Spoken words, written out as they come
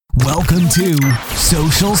Welcome to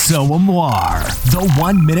Social Soamwar, the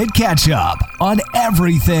 1 minute catch up on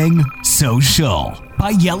everything social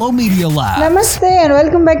by Yellow Media Lab. Namaste and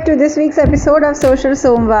welcome back to this week's episode of Social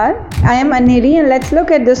Soamwar. I am Aneri and let's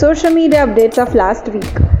look at the social media updates of last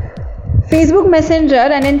week. Facebook Messenger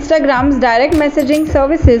and Instagram's direct messaging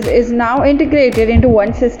services is now integrated into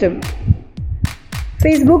one system.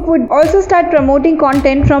 Facebook would also start promoting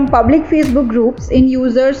content from public Facebook groups in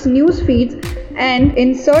users' news feeds and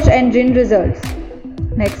in search engine results.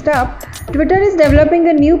 Next up, Twitter is developing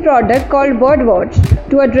a new product called Birdwatch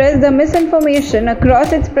to address the misinformation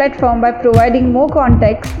across its platform by providing more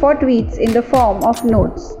context for tweets in the form of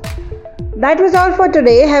notes. That was all for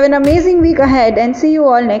today. Have an amazing week ahead and see you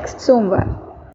all next Somvar.